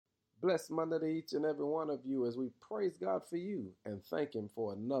Blessed Monday to each and every one of you as we praise God for you and thank Him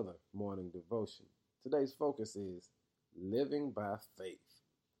for another morning devotion. Today's focus is living by faith.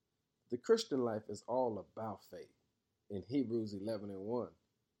 The Christian life is all about faith. In Hebrews 11:1,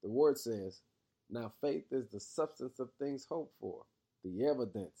 the word says, "Now faith is the substance of things hoped for, the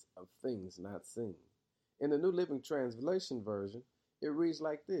evidence of things not seen." In the New Living Translation version, it reads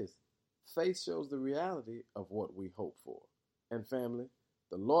like this: "Faith shows the reality of what we hope for." And family,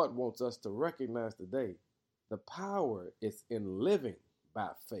 the Lord wants us to recognize today the power is in living by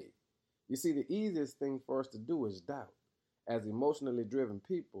faith. You see, the easiest thing for us to do is doubt. As emotionally driven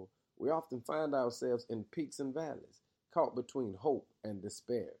people, we often find ourselves in peaks and valleys, caught between hope and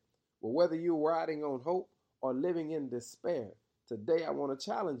despair. Well, whether you're riding on hope or living in despair, today I want to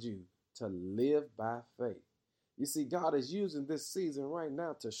challenge you to live by faith. You see, God is using this season right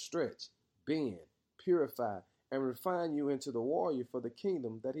now to stretch, bend, purify, and refine you into the warrior for the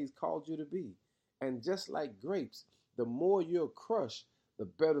kingdom that He's called you to be. And just like grapes, the more you're crushed, the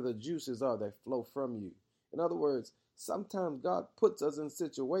better the juices are that flow from you. In other words, sometimes God puts us in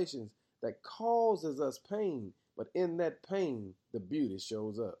situations that causes us pain, but in that pain, the beauty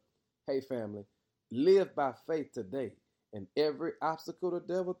shows up. Hey family, live by faith today, and every obstacle the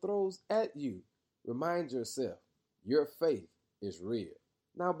devil throws at you, remind yourself, your faith is real.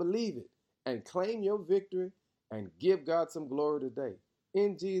 Now believe it and claim your victory and give God some glory today.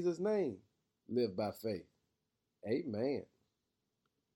 In Jesus' name, live by faith. Amen.